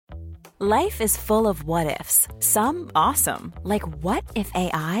Life is full of what-ifs. Some awesome, like what if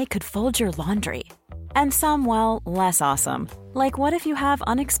AI could fold your laundry? And some, well, less awesome, like what if you have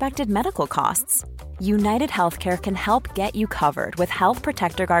unexpected medical costs? United Healthcare can help get you covered with Health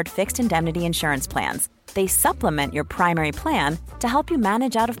Protector Guard fixed indemnity insurance plans. They supplement your primary plan to help you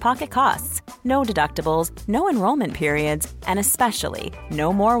manage out-of-pocket costs. No deductibles, no enrollment periods, and especially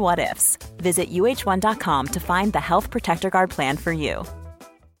no more what-ifs. Visit uh1.com to find the Health Protector Guard plan for you.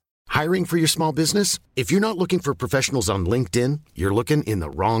 Hiring for your small business? If you're not looking for professionals on LinkedIn, you're looking in the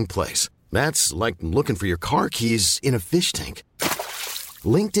wrong place. That's like looking for your car keys in a fish tank.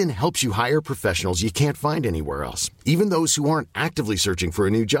 LinkedIn helps you hire professionals you can't find anywhere else, even those who aren't actively searching for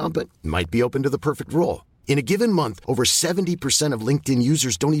a new job but might be open to the perfect role. In a given month, over 70% of LinkedIn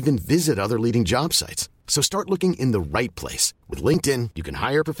users don't even visit other leading job sites. So start looking in the right place. With LinkedIn, you can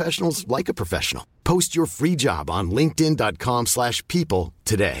hire professionals like a professional. Post your free job on linkedin.com/people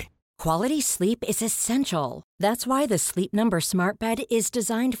today. Quality sleep is essential. That's why the Sleep Number Smart Bed is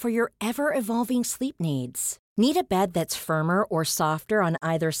designed for your ever-evolving sleep needs. Need a bed that's firmer or softer on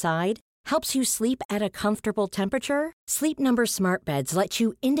either side? Helps you sleep at a comfortable temperature? Sleep Number Smart Beds let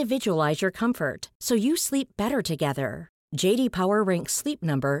you individualize your comfort, so you sleep better together. J.D. Power ranks Sleep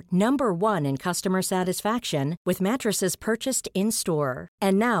Number number 1 in customer satisfaction with mattresses purchased in-store.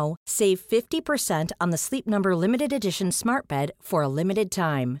 And now, save 50% on the Sleep Number Limited Edition Smart Bed for a limited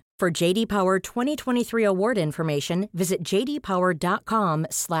time. For J.D. Power 2023 award information, visit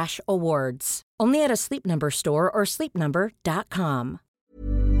jdpower.com/awards. Only at a Sleep Number store or sleepnumber.com.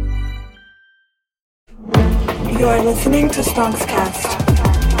 You are listening to Stonxcast.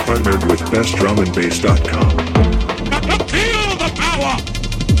 Partnered with bestdrumandbass.com. Feel the power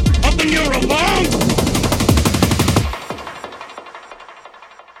of the Eurobomb!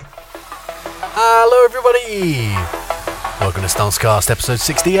 Hello everybody! Welcome to Stonxcast episode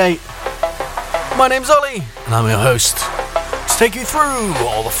 68. My name's Ollie, and I'm your host to take you through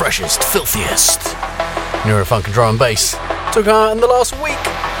all the freshest, filthiest Neurofunk and drum and bass took out in the last week.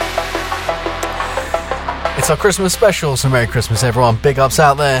 It's our Christmas special, so Merry Christmas everyone, big ups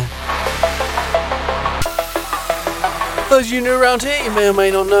out there. Those of you new around here, you may or may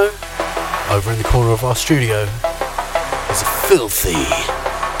not know, over in the corner of our studio is a filthy,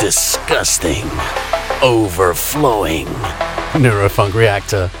 disgusting, overflowing Neurofunk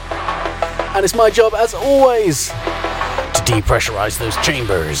reactor. And it's my job, as always, to depressurize those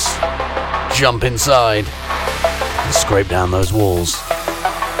chambers, jump inside, and scrape down those walls.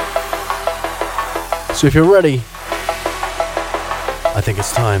 So if you're ready, I think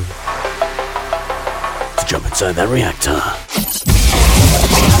it's time to jump inside that reactor.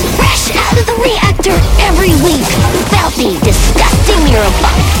 Fresh out of the reactor every week. Filthy, disgusting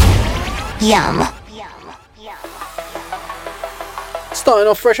Eurofunk. Yum. Starting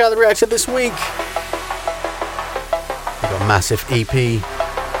off fresh out of the reactor this week, we've got a massive EP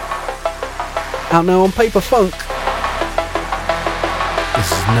out now on Paper Funk.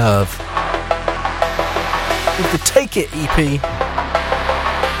 This is Nerve. With the Take It EP.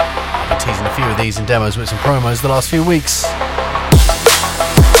 I've been teasing a few of these in demos with some promos the last few weeks.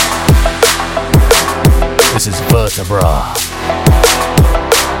 This is Vertebra.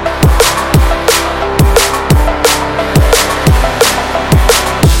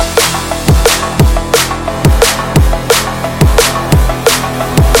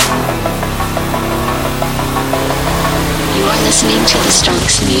 Listening to the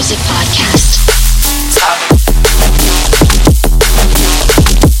Stonx Music Podcast.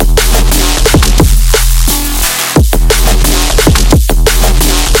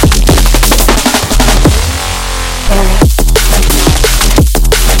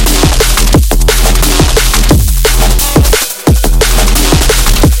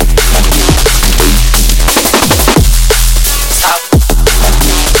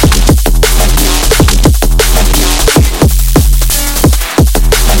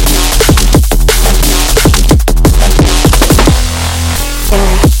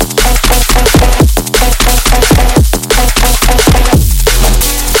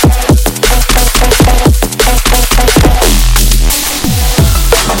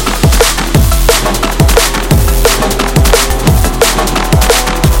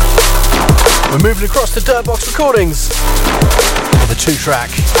 Moving across to Dirtbox Recordings with a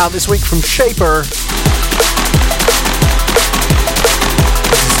 2-track out this week from Shaper.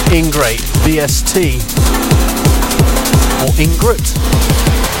 This is Ingrate VST or Ingrit.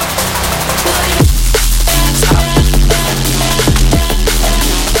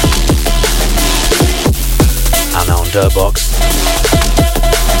 And now on Dirtbox.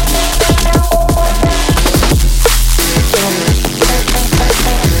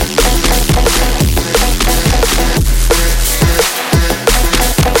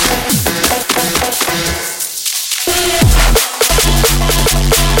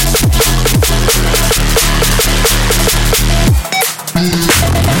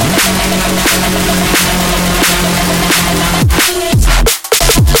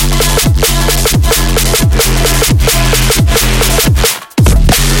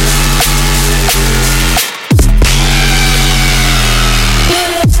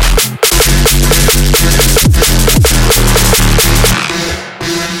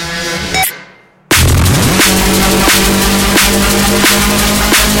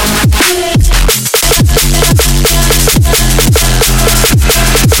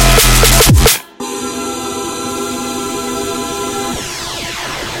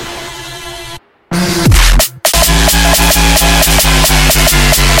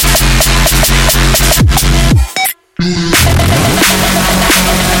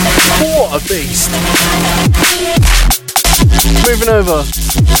 Beast. Moving over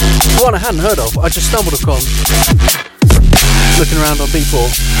to one I hadn't heard of, I just stumbled upon. Looking around on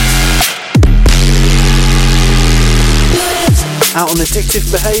Beatport. Out on Addictive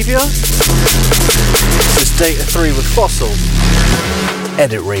Behaviour. This is Data 3 with Fossil.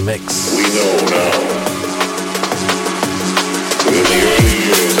 Edit remix. We know now. In the early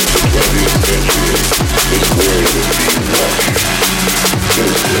years of the 20th century, this world was being watched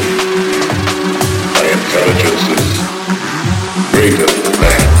closely by intelligences greater than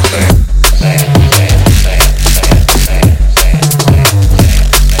man.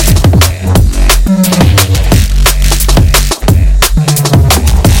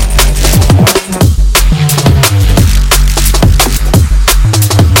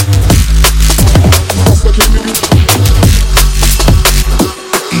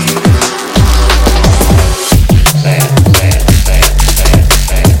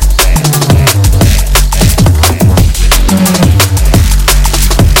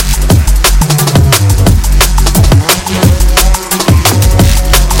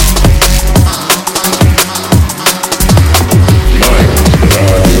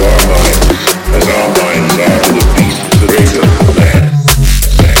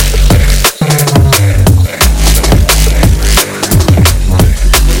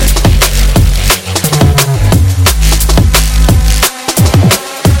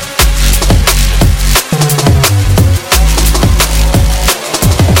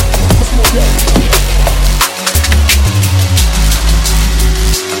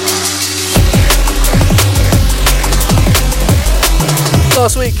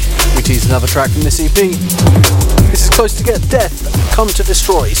 Last week, we teased another track from this EP. This is Close to Get Death, Come to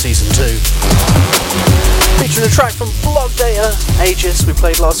Destroy Season 2. Featuring a track from Block Data, Aegis, we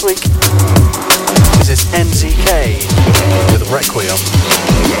played last week. This is NZK with Requiem.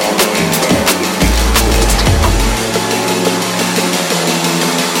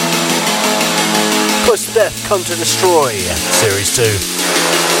 Close to Death, Come to Destroy, Series 2.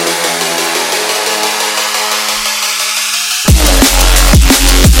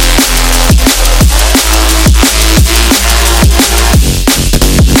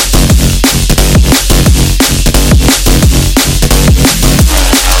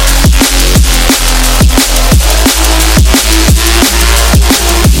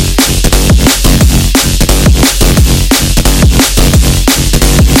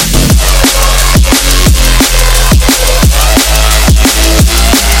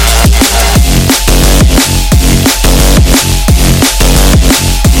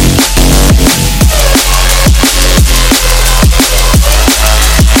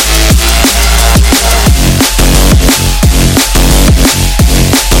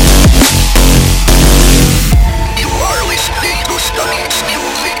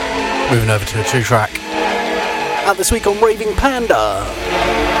 Moving over to a 2-track. Out this week on Raving Panda.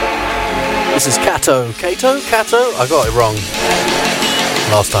 This is Kato. Kato? I got it wrong.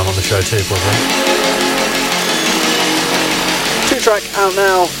 Last time on the show too, probably. 2-track out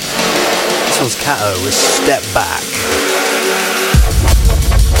now. This one's Kato with Step Back.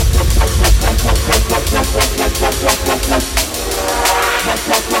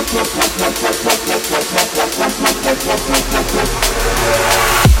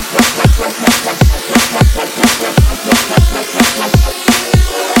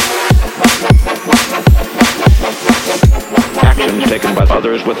 Actions taken by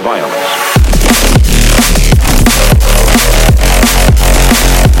others with violence.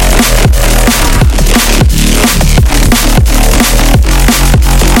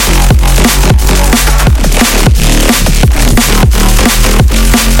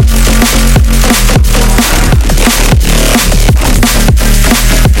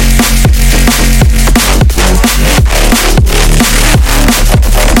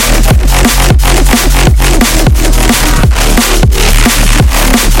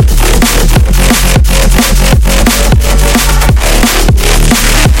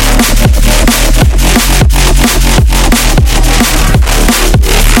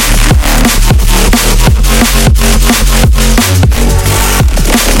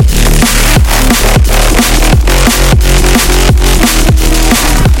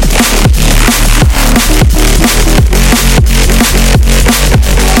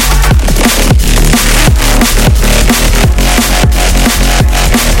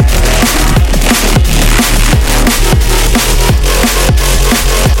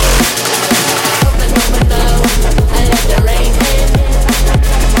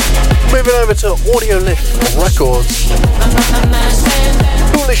 To Audio Lift Records.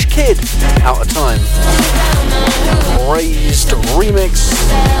 Foolish Kid, Out of Time. Raised remix.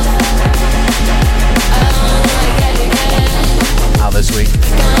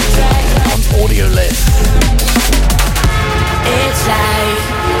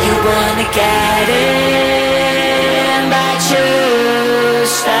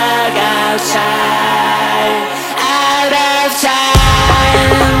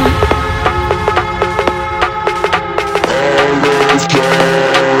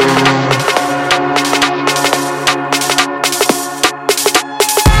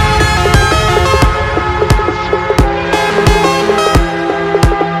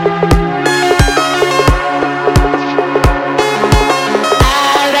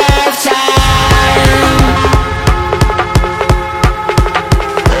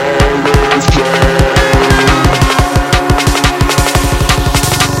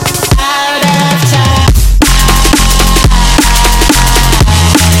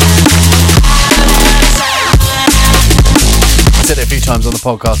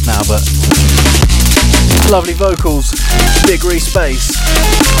 podcast now, but lovely vocals, big Reese bass,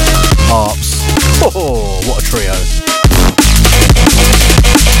 harps. Oh, what a trio.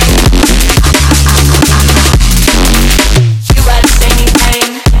 You had the same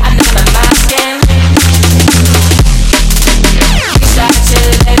pain, I never masking. You started to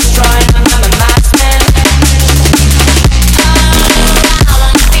destroy my mama masking. All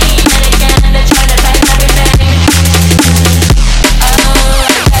on the scene and again, they're trying to bend everything. Oh,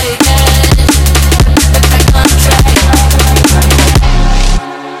 very good. The back on track.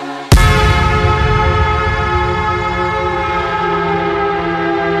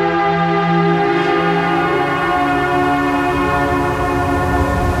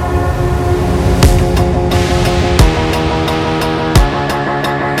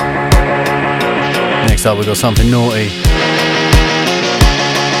 Next up, we got something naughty.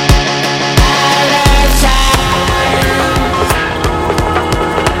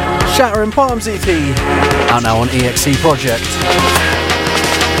 Shattering Palms EP, out now on EXE Project.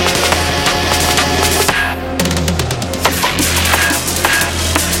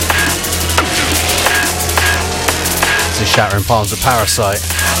 This is Shattering Palms of Parasite,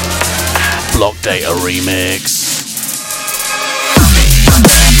 Block Data Remix.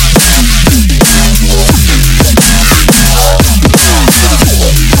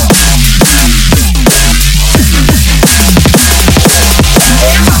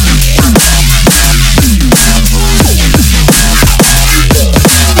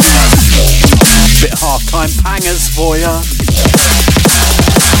 Bit half-time pangers for ya.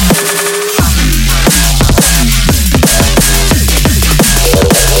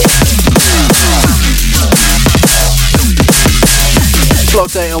 Block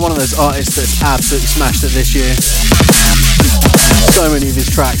Data, one of those artists that's absolutely smashed it this year. So many of his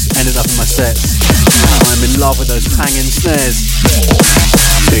tracks ended up in my sets. I'm in love with those panging snares.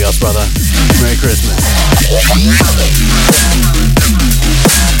 Big ups, brother. Merry Christmas.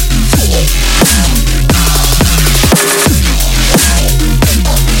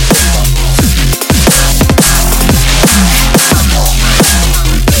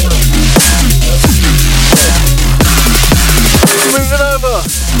 Moving over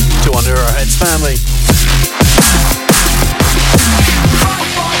to Under Our Heads family.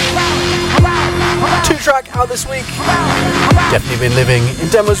 Two-track out this week. Definitely been living in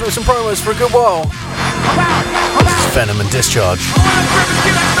demos with some promos for a good while. This is Venom and Discharge.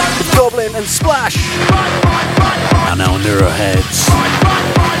 Goblin and Splash. And now Under Our Heads.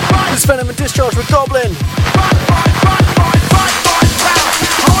 This is Venom and Discharge with Goblin.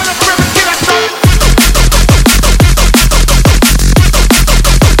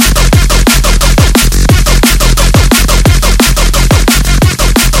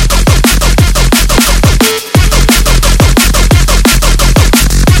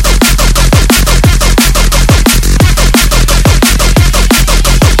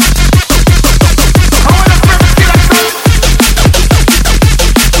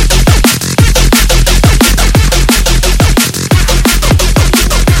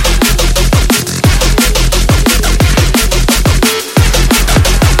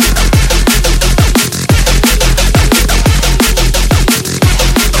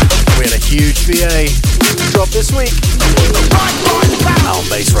 Drop this week. Now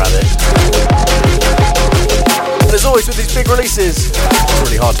Bass Rabbit. And as always with these big releases, it's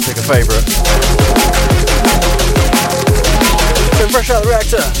really hard to pick a favourite. So fresh out the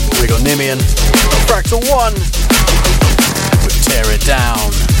reactor, we got Nimian, Fractal 1 with Tear It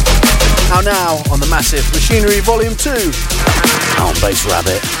Down. Out now on the massive Machinery Volume 2. Now Bass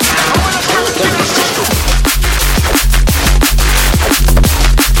Rabbit.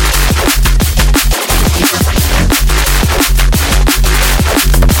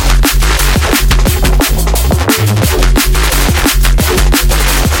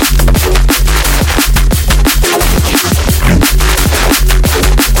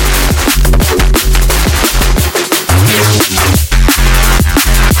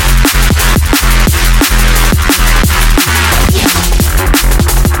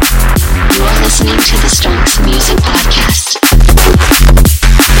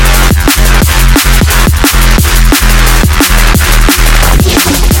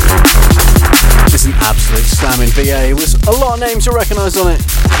 VA with a lot of names you'll recognise on it.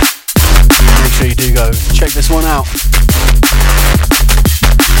 Make sure you do go check this one out.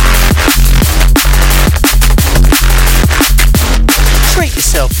 Treat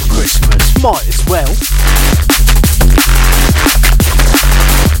yourself for Christmas, might as well.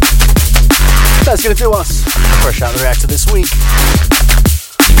 That's going to do us. Fresh out the reactor this week.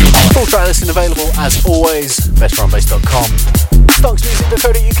 Full track listing available as always, bestdrumandbass.com,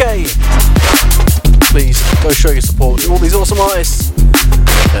 stonxmusic.co.uk. Please go show your support to all these awesome artists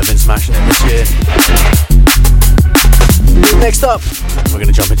that have been smashing it this year. Next up, we're going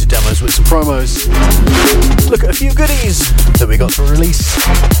to jump into demos with some promos. Look at a few goodies that we got to release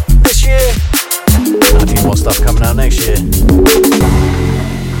this year, and a few more stuff coming out next year.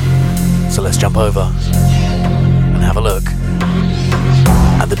 So let's jump over and have a look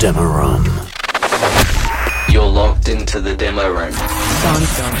at the demo room. You're locked into the demo room.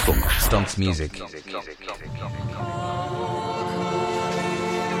 Stonx Music.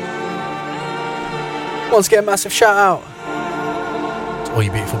 Once again, massive shout out to all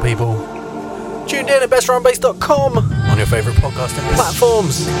you beautiful people tuned in at bestdrumandbass.com on your favourite podcasting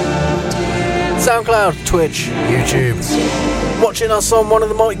platforms. SoundCloud, Twitch, YouTube. Watching us on one of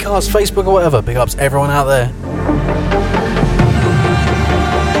the multicasts, Facebook or whatever. Big ups everyone out there.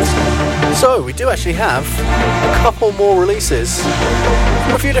 So, we do actually have a couple more releases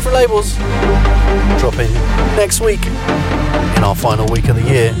from a few different labels dropping next week in our final week of the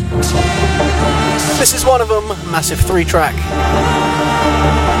year. This is one of them, massive 3-track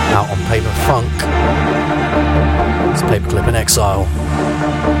out on Paper Funk. It's Paperclip in Exile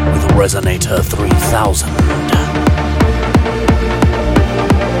with a Resonator 3000.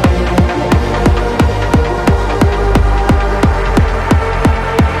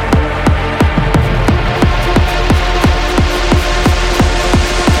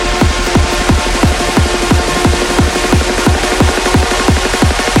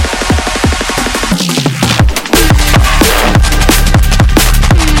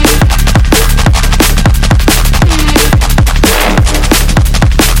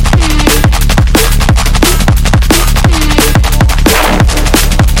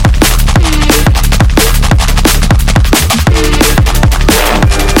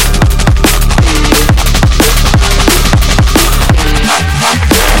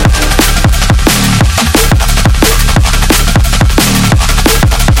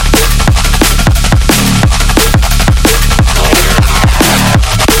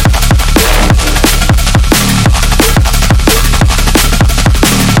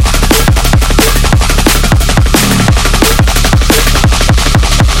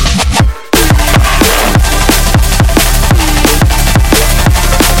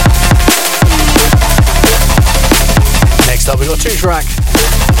 Track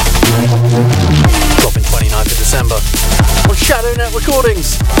dropping 29th of December on ShadowNet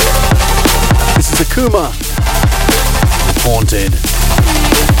Recordings. This is Akuma Haunted.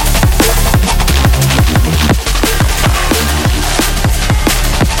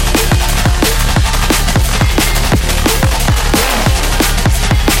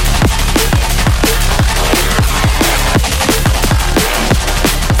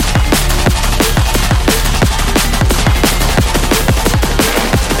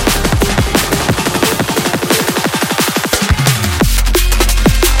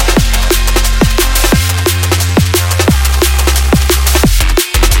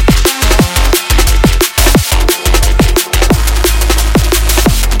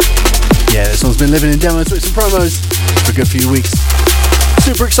 Been living in demos with some promos for a good few weeks.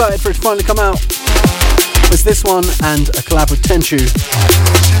 Super excited for it to finally come out. It's this one and a collab with Tenchu,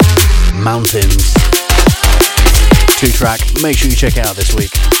 Mountains. 2-track, make sure you check it out this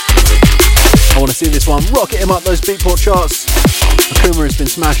week. I want to see this one rocket him up those Beatport charts. Akuma has been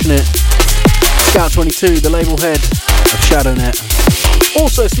smashing it. Scout 22, the label head of ShadowNet,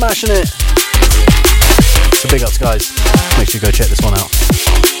 also smashing it. So big ups guys, make sure you go check this one out.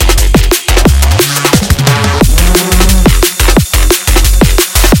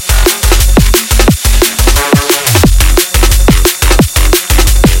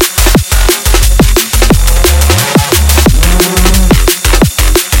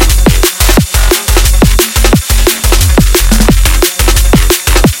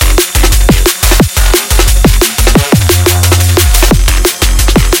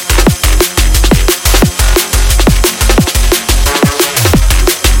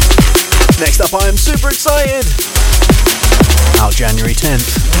 I am super excited. Out January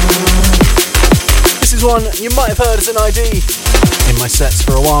 10th. This is one you might have heard as an ID in my sets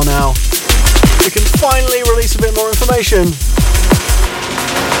for a while now. We can finally release a bit more information. In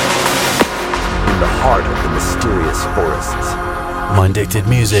the heart of the mysterious forests, Mind Dicted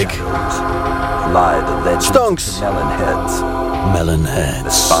Music. Lie the legends Stonx. of Melonheads. The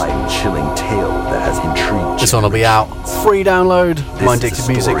spine-chilling tale that has intrigued. This one will be out. Free download. Mind Dicted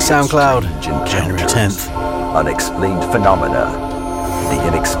Music, SoundCloud, January 10th. Unexplained phenomena. The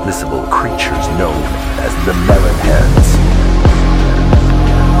inexplicable creatures known as the Melonheads.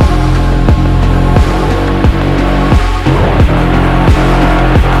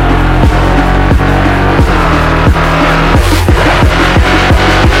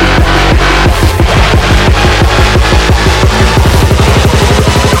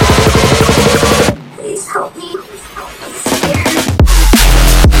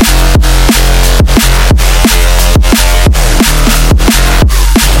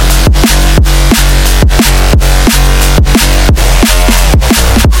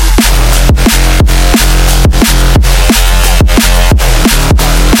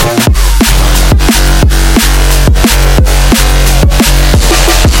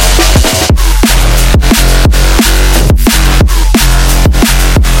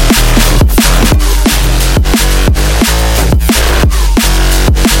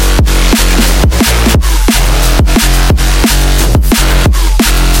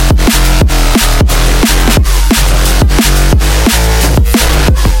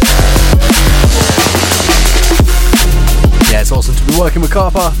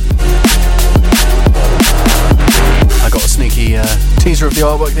 I got a sneaky teaser of the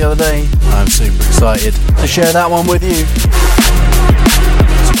artwork the other day. I'm super excited to share that one with you.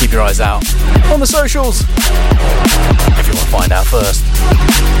 So keep your eyes out on the socials if you want to find out first.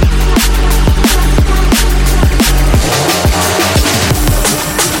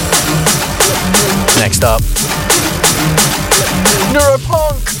 Next up,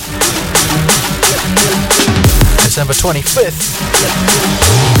 Neuropunk, December 25th.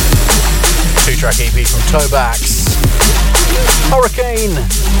 2-track EP from Tobax, Hurricane,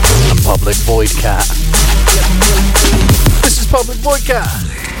 and Public Void Cat. This is Public Void Cat.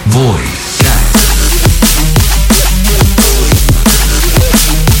 Void Cat.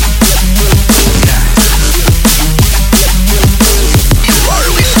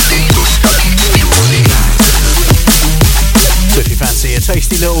 So if you fancy a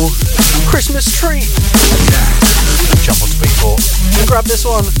tasty little Christmas treat, jump onto Beatport and grab this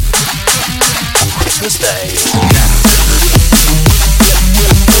one on Christmas Day.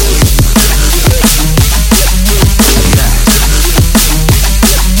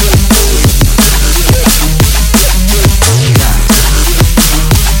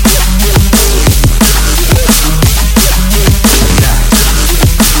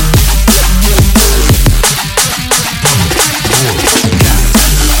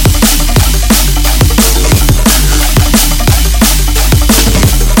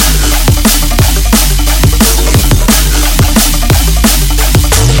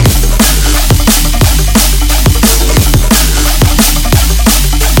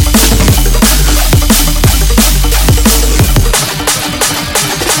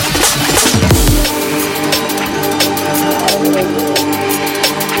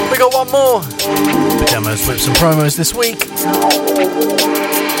 With some promos this week,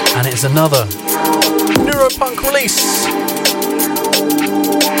 and it's another Neuropunk release.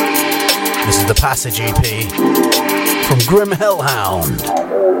 This is the Passage EP from Grim Hellhound,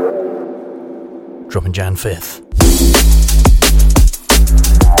 dropping Jan 5th.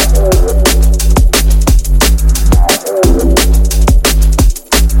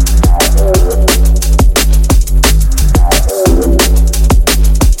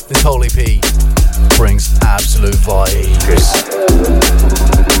 This whole EP brings absolute vibes.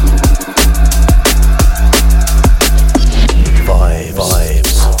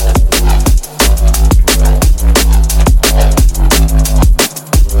 Vibes.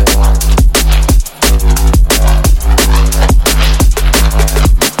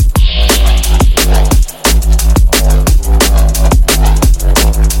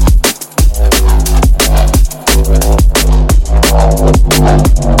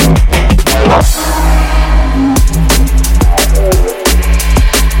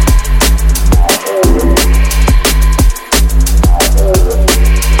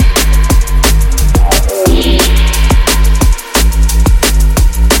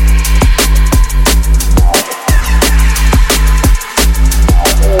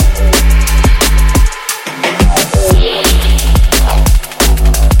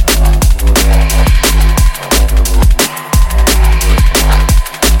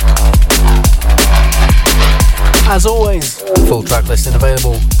 As always, full track listing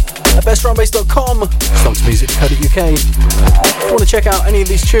available at bestdrumbase.com, stonxmusic.co.uk. If you want to check out any of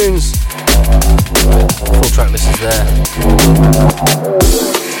these tunes, full track list is there.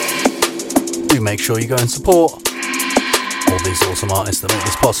 Do make sure you go and support all these awesome artists that make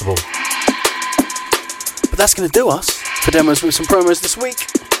this possible. But that's going to do us for demos with some promos this week.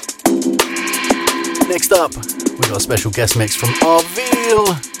 Next up, we've got a special guest mix from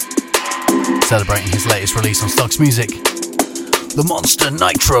Avile, celebrating his latest release on Stonx Music, the Monster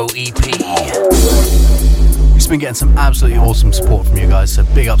Nitro EP. He's been getting some absolutely awesome support from you guys, so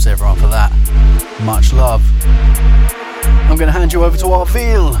big ups to everyone for that. Much love. I'm going to hand you over to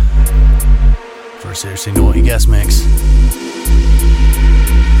Avile for a seriously naughty guest mix.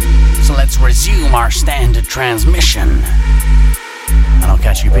 So let's resume our standard transmission, and I'll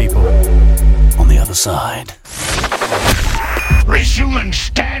catch you people on the other side. Resuming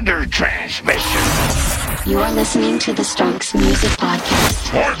standard transmission. You are listening to the Stonx Music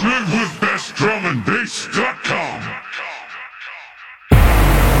Podcast. Partnered with bestdrumandbass.com.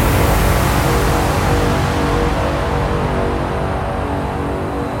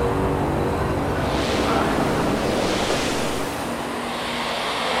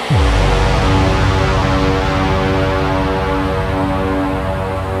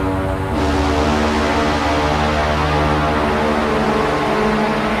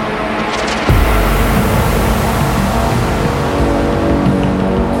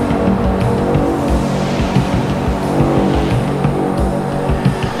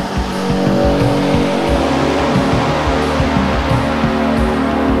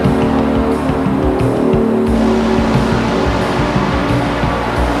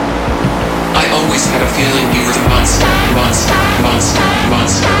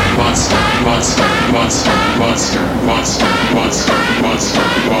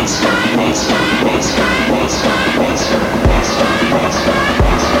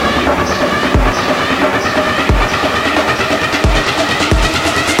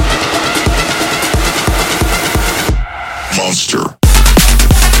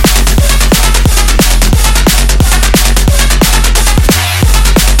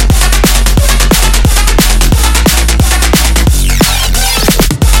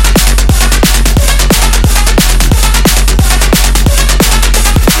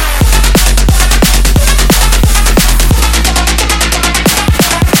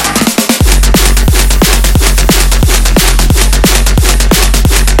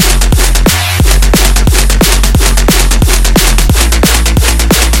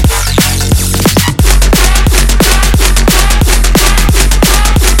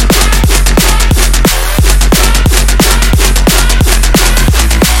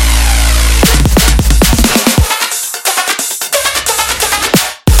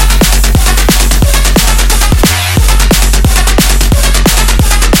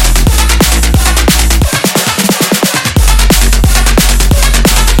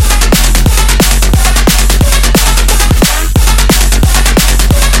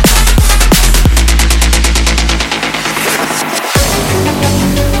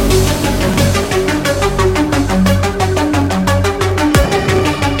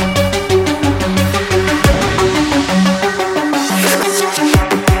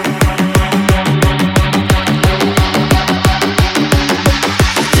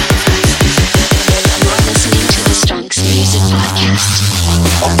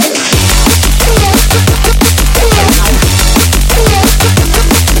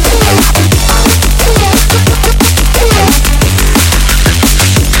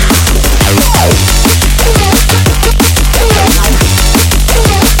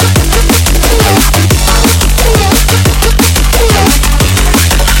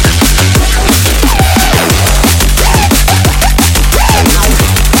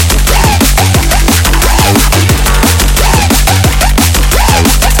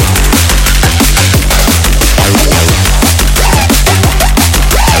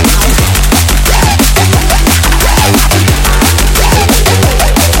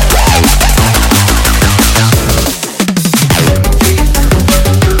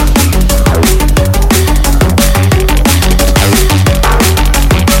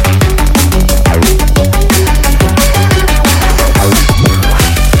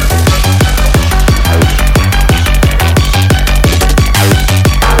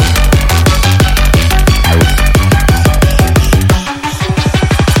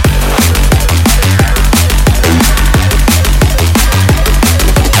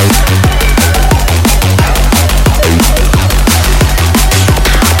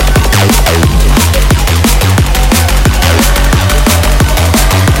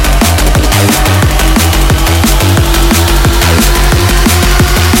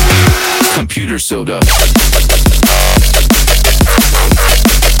 soda.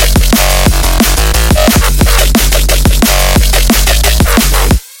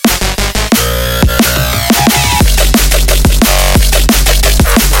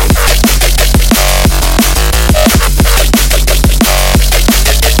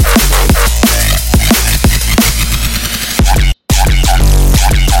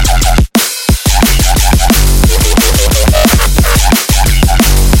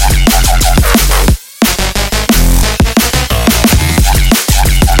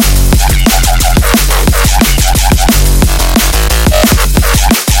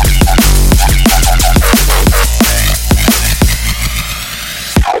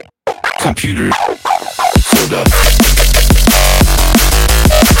 Computer soda.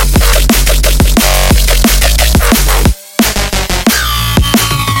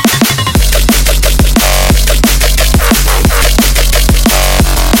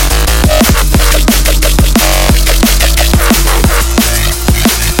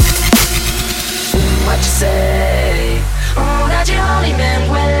 What you say? Oh, that you only meant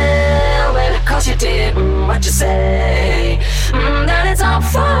well, well, 'cause you did. What you say? That it's all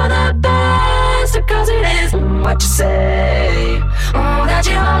for the best, 'cause it is. What you say? Oh, that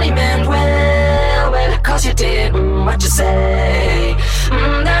you only meant well, well, 'cause you did. What you say?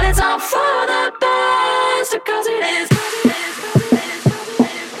 That it's all for the best, 'cause it is.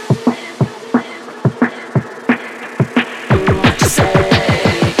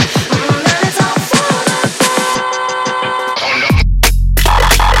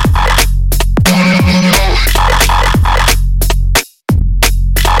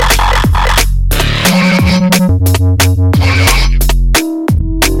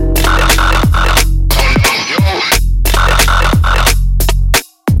 Yo.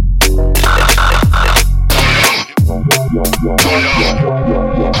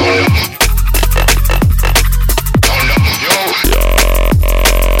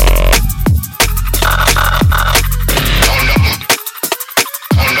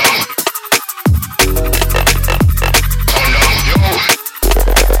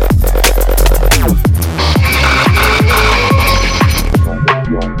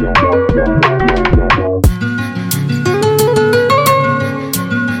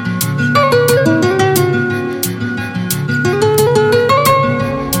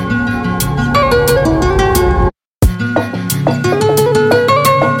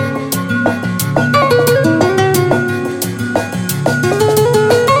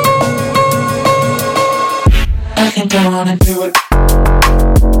 on and do it.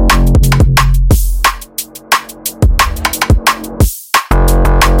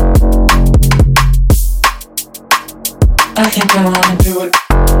 I can go on and do it.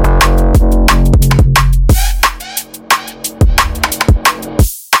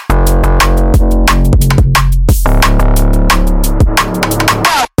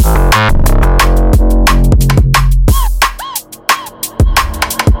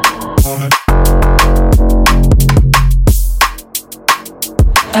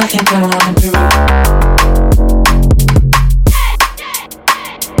 I can go on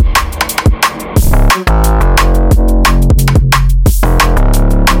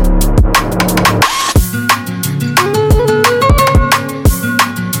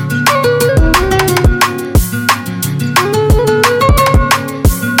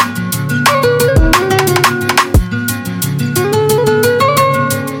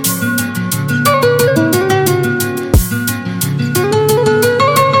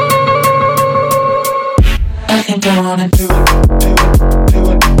and do it.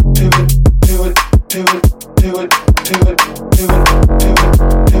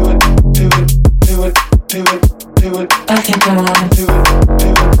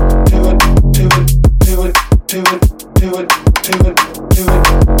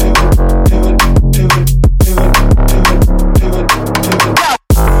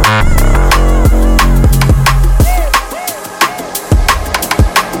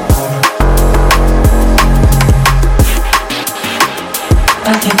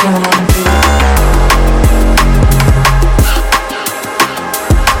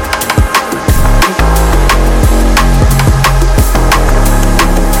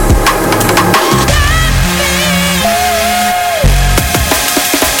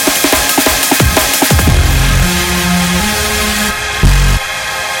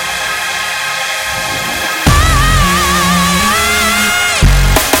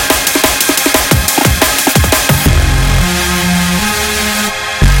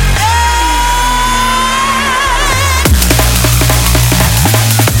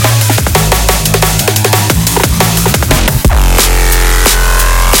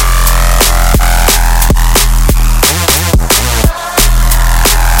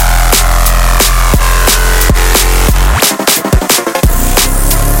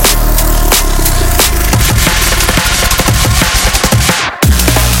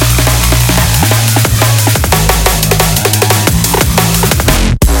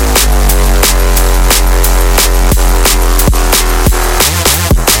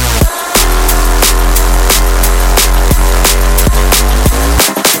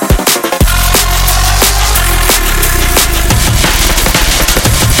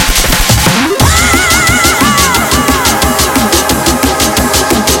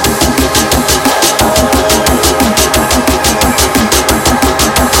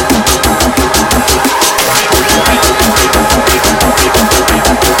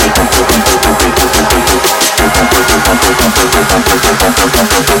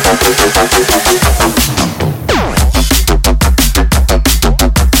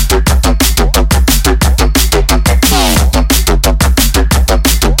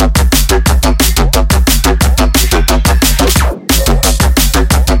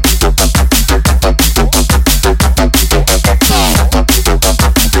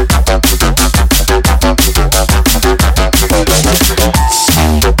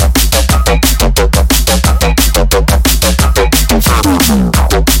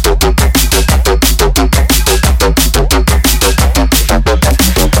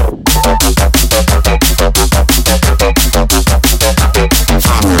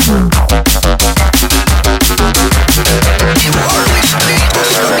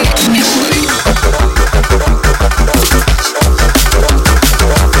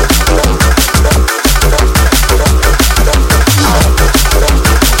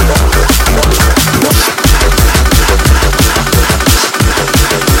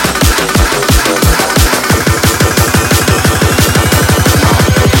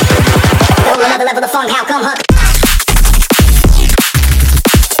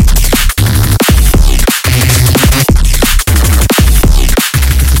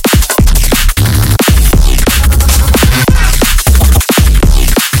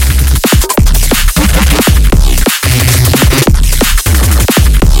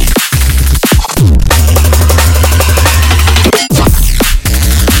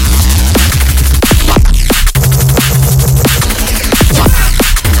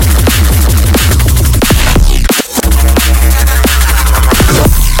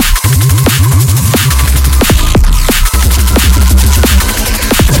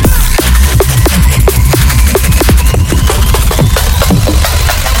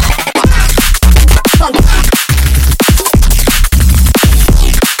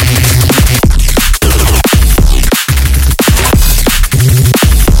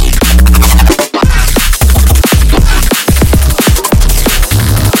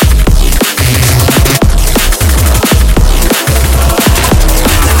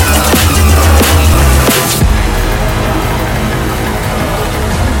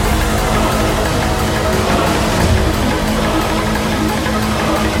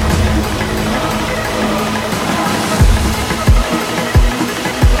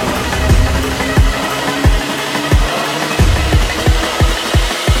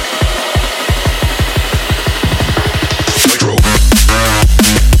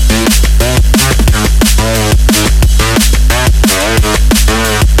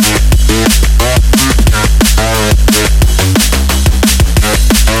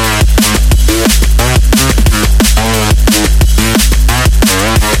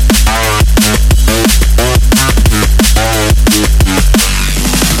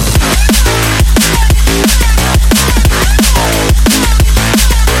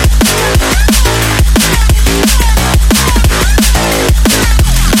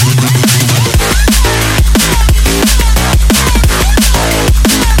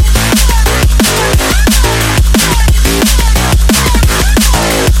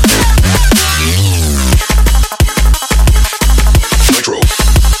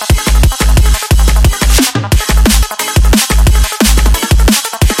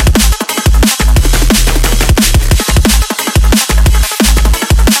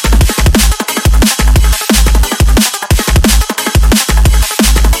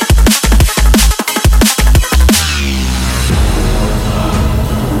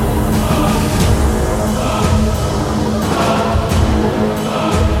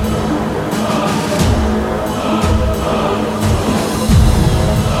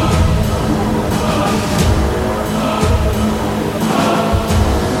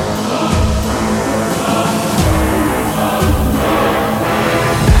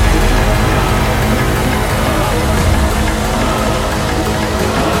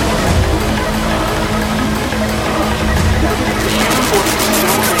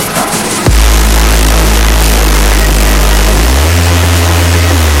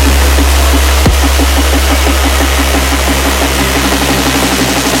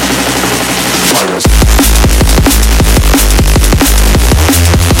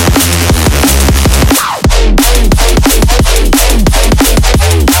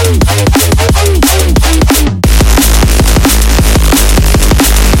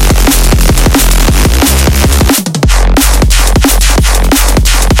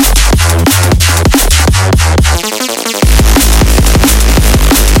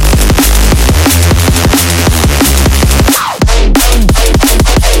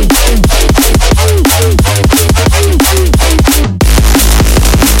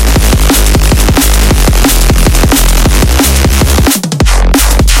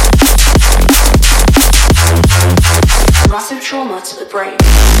 power to the brain.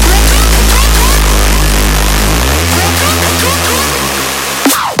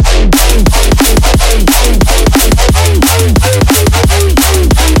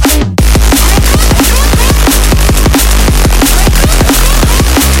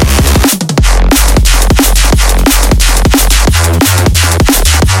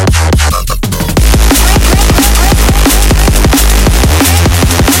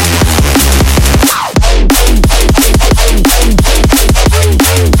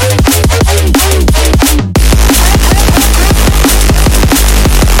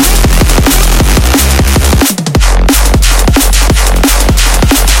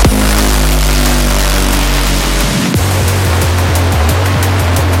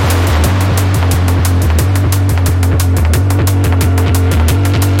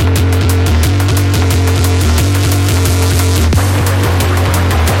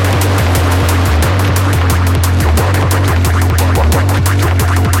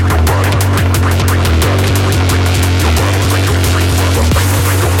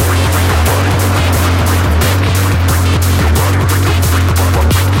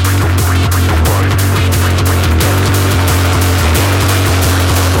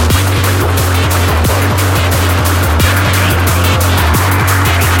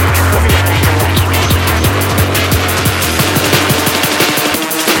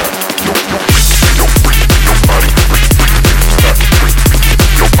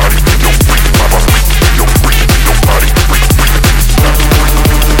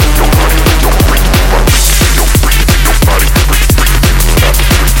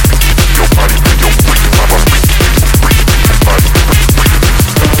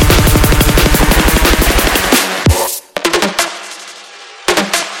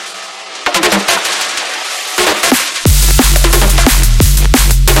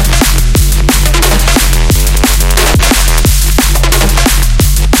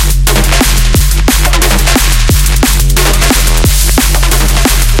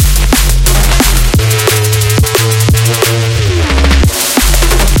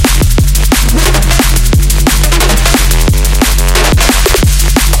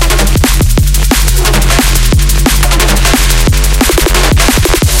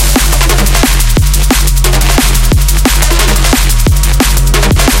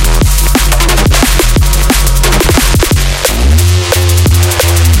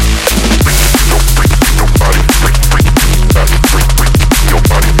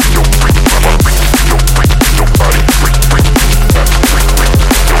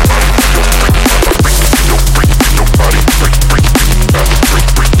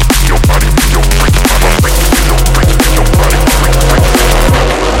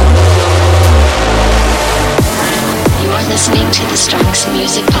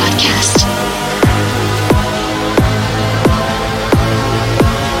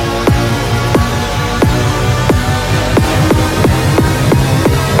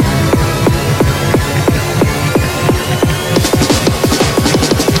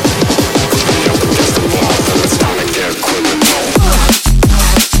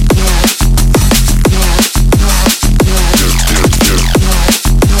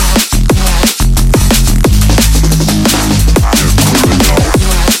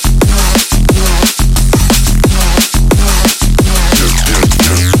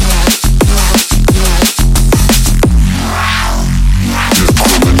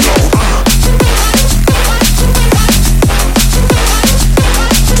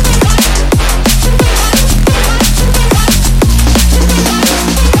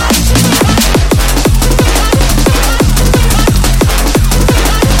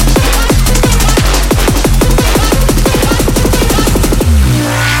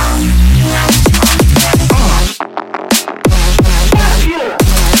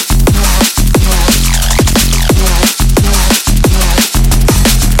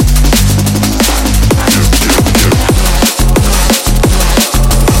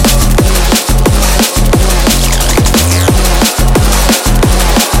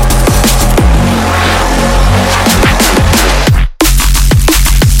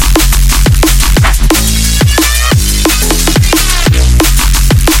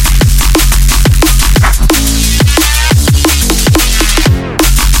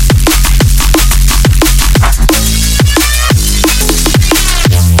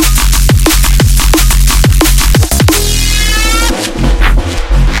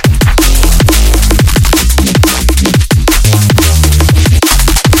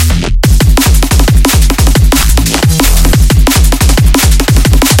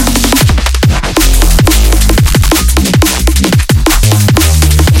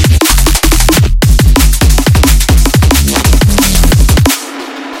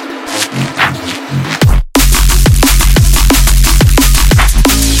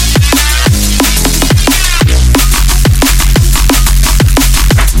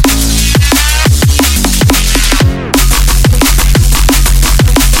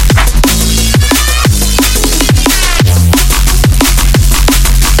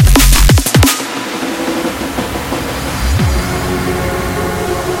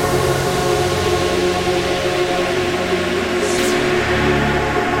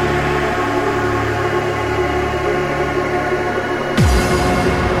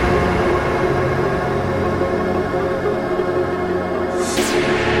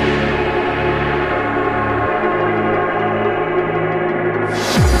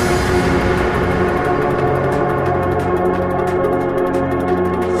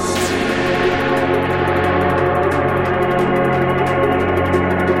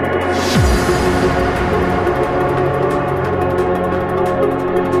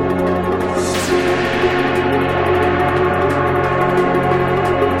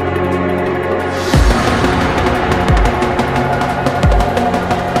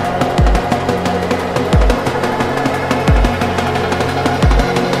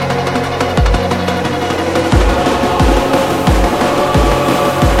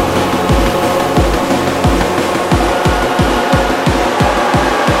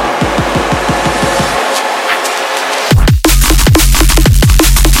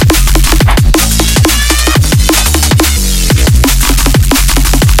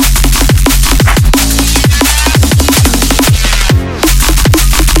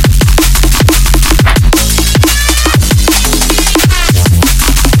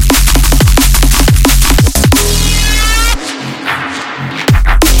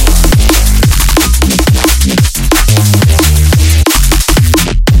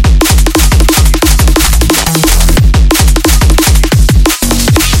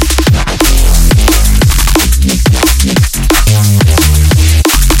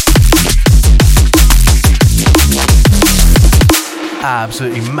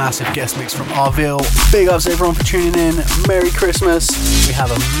 Absolutely massive guest mix from Avile. Big ups everyone for tuning in. Merry Christmas. We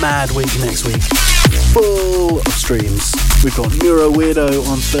have a mad week next week, full of streams. We've got Neuro Weirdo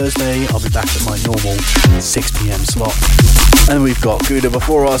on Thursday. I'll be back at my normal 6 PM slot. And we've got Gouda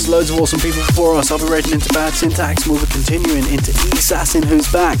before us, loads of awesome people before us. I'll be rating into Bad Syntax, and we'll be continuing into Assassin,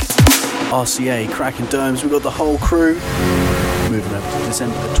 who's back. RCA, Cracking Domes, we've got the whole crew. Moving over to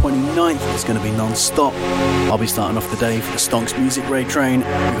December the 29th, it's going to be non-stop. I'll be starting off the day for the Stonx Music Raid Train. We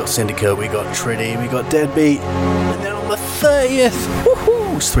got Syndicate, we got Triddy, we got Deadbeat. And then on the 30th,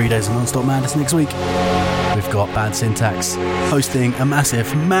 woohoo, it's 3 days of non-stop madness next week. We've got Bad Syntax hosting a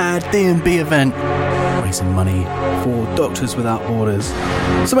massive mad D&B event, raising money for Doctors Without Borders.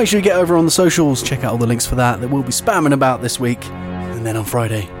 So make sure you get over on the socials, check out all the links for that we'll be spamming about this week. And then on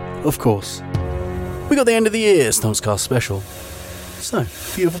Friday, of course, we got the end of the year Stonxcast special. So,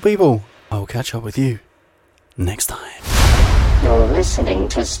 beautiful people, I will catch up with you next time. You're listening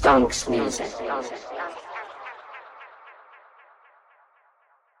to Stonx Music.